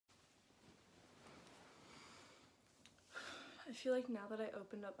I feel like now that I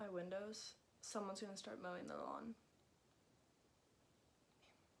opened up my windows, someone's gonna start mowing the lawn.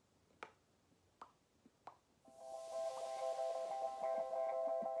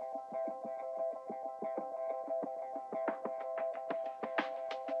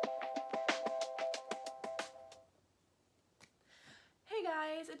 Hey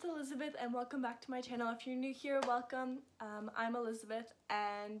guys, it's Elizabeth and welcome back to my channel. If you're new here, welcome. I'm Elizabeth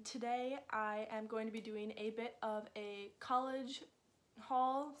and today I am going to be doing a bit of a college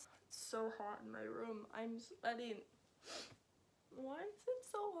haul. It's so hot in my room. I'm sweating. Why is it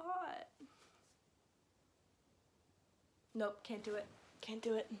so hot? Nope, can't do it. Can't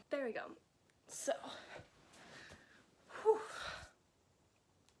do it. There we go. So, whew.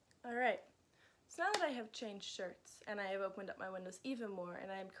 Alright. So now that I have changed shirts and I have opened up my windows even more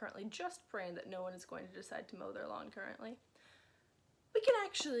and I am currently just praying that no one is going to decide to mow their lawn currently, we can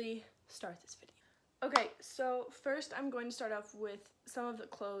actually start this video. Okay, so first I'm going to start off with some of the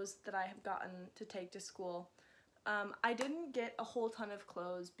clothes that I have gotten to take to school. I didn't get a whole ton of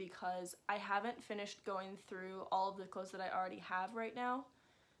clothes because I haven't finished going through all of the clothes that I already have right now.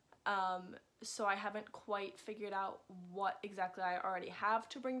 So I haven't quite figured out what exactly I already have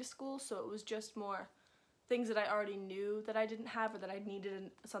to bring to school, so it was just more things that I already knew that I didn't have or that I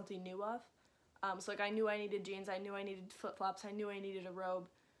needed something new of. So like I knew I needed jeans, I knew I needed flip-flops, I knew I needed a robe.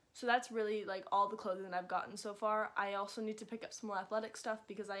 So that's really like all the clothing that I've gotten so far. I also need to pick up some more athletic stuff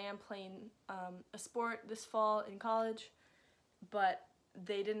because I am playing a sport this fall in college, but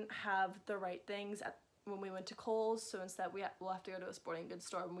they didn't have the right things when we went to Kohl's, so instead we'll have to go to a sporting goods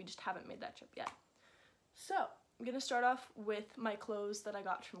store and we just haven't made that trip yet. So I'm gonna start off with my clothes that I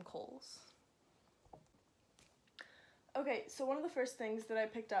got from Kohl's. Okay, so one of the first things that I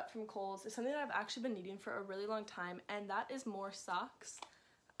picked up from Kohl's is something that I've actually been needing for a really long time, and that is more socks.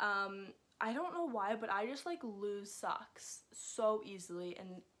 I don't know why, but I just like lose socks so easily,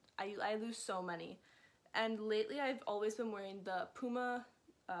 and I lose so many. And lately I've always been wearing the Puma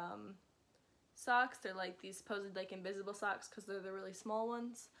socks. They're like these supposed like invisible socks because they're the really small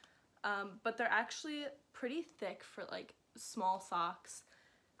ones. But they're actually pretty thick for like small socks.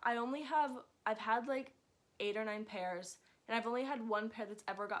 I've had like 8 or 9 pairs, and I've only had one pair that's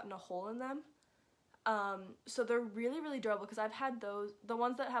ever gotten a hole in them. So they're really durable because I've had the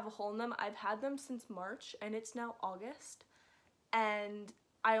ones that have a hole in them, I've had them since March and it's now August, and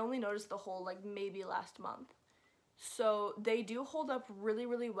I only noticed the hole like maybe last month. So they do hold up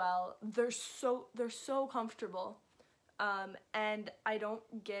really well. They're so comfortable. And I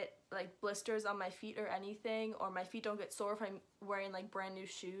don't get like blisters on my feet or anything, or my feet don't get sore if I'm wearing like brand new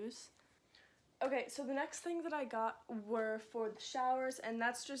shoes. Okay, so the next thing that I got were for the showers, and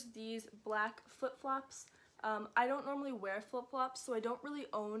that's just these black flip-flops. I don't normally wear flip-flops, so I don't really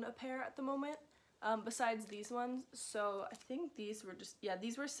own a pair at the moment, besides these ones. So I think these were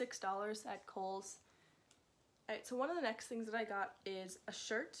these were $6 at Kohl's. Alright, so one of the next things that I got is a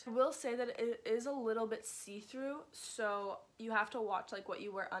shirt. I will say that it is a little bit see-through, so you have to watch like what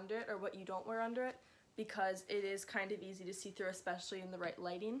you wear under it or what you don't wear under it, because it is kind of easy to see through, especially in the right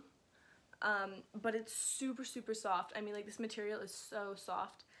lighting. But it's super soft. I mean, like, this material is so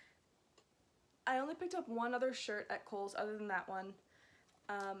soft. I only picked up one other shirt at Kohl's other than that one,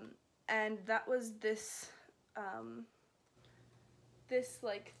 and that was this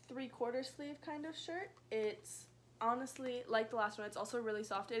like 3/4 sleeve kind of shirt. It's honestly like the last one. It's also really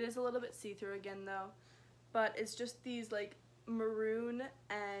soft. It is a little bit see-through again though, but it's just these like maroon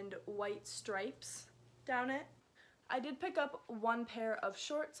and white stripes down it. I did pick up one pair of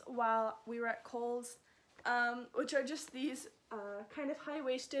shorts while we were at Kohl's, which are just these kind of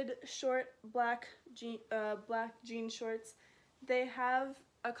high-waisted short black jean shorts. They have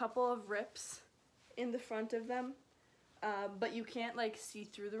a couple of rips in the front of them, but you can't like see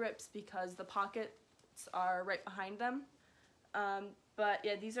through the rips because the pockets are right behind them. But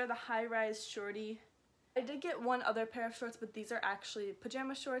yeah, these are the high-rise shorty. I did get one other pair of shorts, but these are actually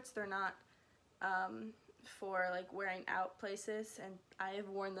pajama shorts. They're not for like wearing out places, and I have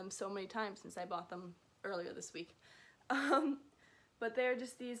worn them so many times since I bought them earlier this week. But they're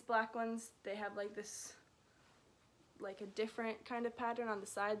just these black ones. They have like this, like a different kind of pattern on the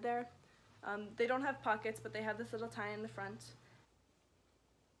side there. They don't have pockets, but they have this little tie in the front.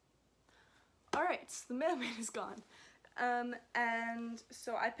 Alright, so the mailman is gone. And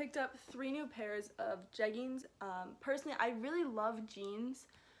so I picked up 3 new pairs of jeggings. Personally, I really love jeans,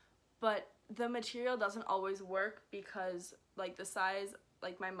 but the material doesn't always work because like the size,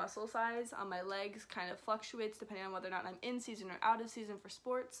 like my muscle size on my legs kind of fluctuates depending on whether or not I'm in season or out of season for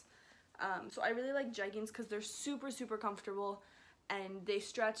sports. So I really like jeggings because they're super comfortable, and they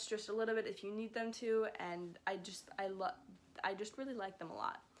stretch just a little bit if you need them to, and I just really like them a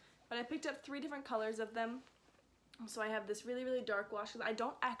lot. But I picked up 3 different colors of them. So I have this really, really dark wash. I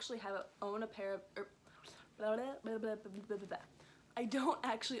don't actually own a pair of, I don't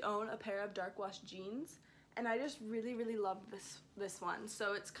actually own a pair of dark wash jeans, and I just really, really love this one.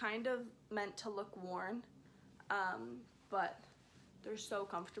 So it's kind of meant to look worn, but they're so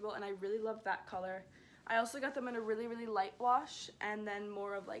comfortable, and I really love that color. I also got them in a really, really light wash, and then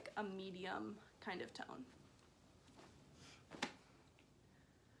more of like a medium kind of tone.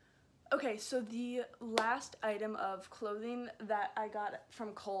 Okay, so the last item of clothing that I got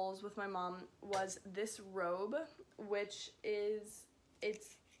from Kohl's with my mom was this robe, which is,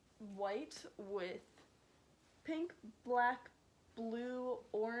 it's white with pink, black, blue,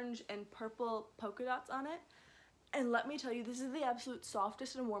 orange, and purple polka dots on it. And let me tell you, this is the absolute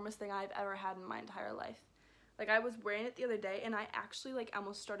softest and warmest thing I've ever had in my entire life. Like, I was wearing it the other day, and I actually, like,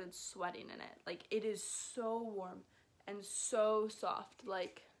 almost started sweating in it. Like, it is so warm and so soft.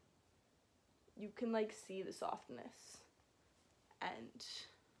 Like, you can, like, see the softness. And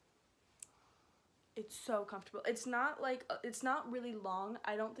it's so comfortable. It's not, like, it's not really long.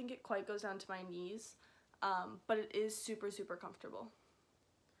 I don't think it quite goes down to my knees. But it is super, super comfortable.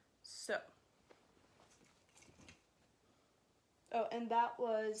 So. Oh, and that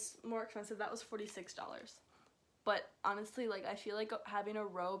was more expensive. That was $46. But honestly, like, I feel like having a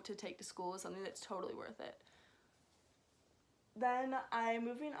robe to take to school is something that's totally worth it. Then I'm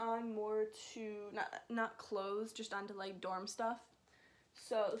moving on more to, not clothes, just onto, like, dorm stuff.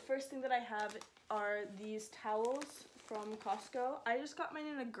 So the first thing that I have are these towels from Costco. I just got mine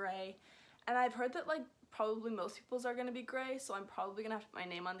in a gray, and I've heard that, like, probably most people's are going to be gray, so I'm probably going to have to put my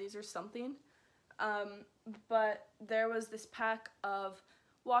name on these or something. But there was this pack of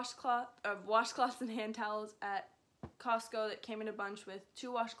washcloths and hand towels at Costco that came in a bunch with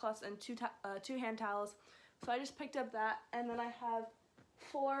 2 washcloths and 2 hand towels. So I just picked up that, and then I have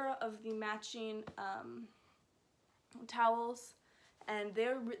 4 of the matching towels, and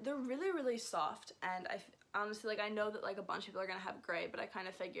they're really, really soft. And I honestly, like, I know that, like, a bunch of people are gonna have gray, but I kind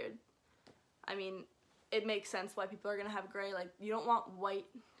of figured, I mean, it makes sense why people are gonna have gray. Like, you don't want white,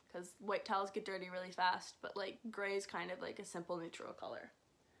 because white towels get dirty really fast, but, like, gray is kind of like a simple neutral color.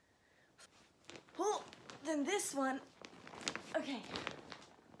 Well, then this one, okay,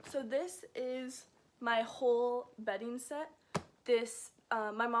 so this is my whole bedding set. This,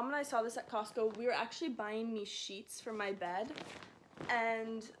 my mom and I saw this at Costco. We were actually buying me sheets for my bed,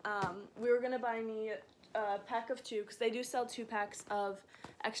 and we were gonna buy me a pack of 2, because they do sell 2 packs of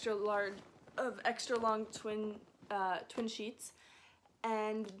extra long twin sheets.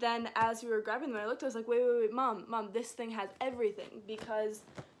 And then as we were grabbing them, I looked, I was like, wait, mom, this thing has everything, because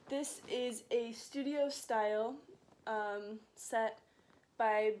this is a studio style set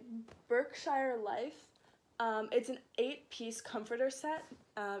by Berkshire Life. It's an 8-piece comforter set,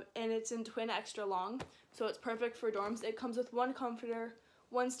 and it's in twin extra long, so it's perfect for dorms. It comes with 1 comforter,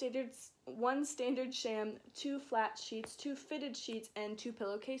 1 standard sham, 2 flat sheets, 2 fitted sheets, and 2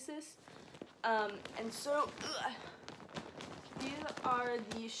 pillowcases. And so these are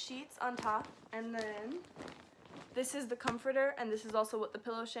the sheets on top, and then this is the comforter, and this is also what the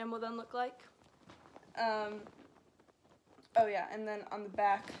pillow sham will then look like. Oh yeah, and then on the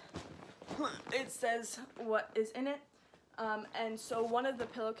back, it says what is in it. And so one of the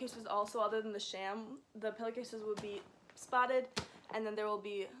pillowcases also, other than the sham, the pillowcases will be spotted, and then there will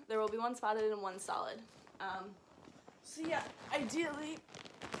be 1 spotted and 1 solid. So yeah, ideally,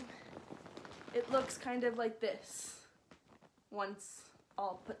 it looks kind of like this once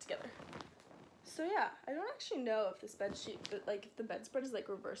all put together. So yeah, I don't actually know if this bed sheet, like, if the bedspread is, like,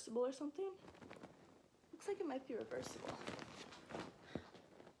 reversible or something. Looks like it might be reversible.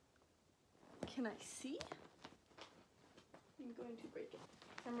 Can I see? I'm going to break it.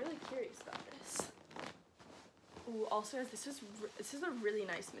 I'm really curious about this. Ooh, also, guys, this is a really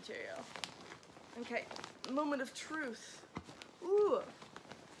nice material. Okay, moment of truth. Ooh.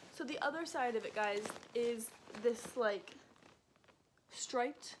 So the other side of it, guys, is this, like,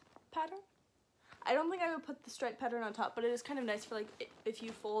 striped pattern. I don't think I would put the striped pattern on top, but it is kind of nice for, like, if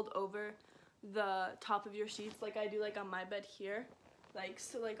you fold over the top of your sheets, like I do, like, on my bed here, like,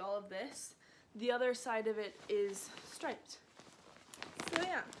 so, like, all of this. The other side of it is striped. So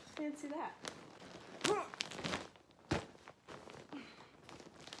yeah, fancy that.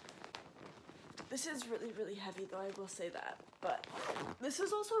 This is really, really heavy, though, I will say that. But this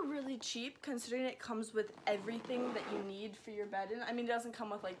is also really cheap, considering it comes with everything that you need for your bed. And I mean, it doesn't come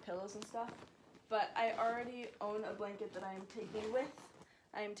with, like, pillows and stuff. But I already own a blanket that I am taking with.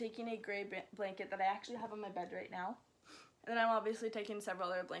 I am taking a gray blanket that I actually have on my bed right now. And then I'm obviously taking several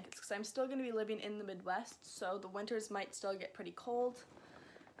other blankets because I'm still going to be living in the Midwest, so the winters might still get pretty cold.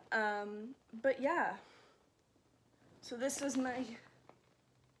 But yeah, so this was my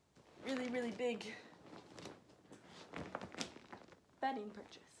really, really big bedding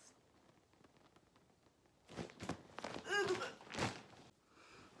purchase.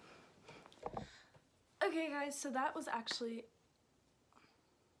 Okay guys, so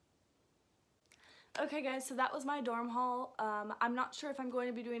that was my dorm haul. I'm not sure if I'm going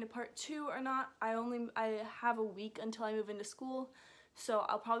to be doing a part 2 or not. I have a week until I move into school, so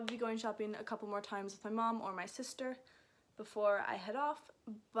I'll probably be going shopping a couple more times with my mom or my sister before I head off.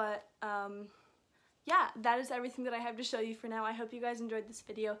 But yeah, that is everything that I have to show you for now. I hope you guys enjoyed this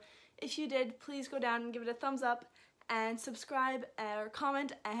video. If you did, please go down and give it a thumbs up and subscribe or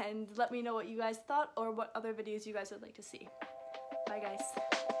comment and let me know what you guys thought or what other videos you guys would like to see. Bye guys.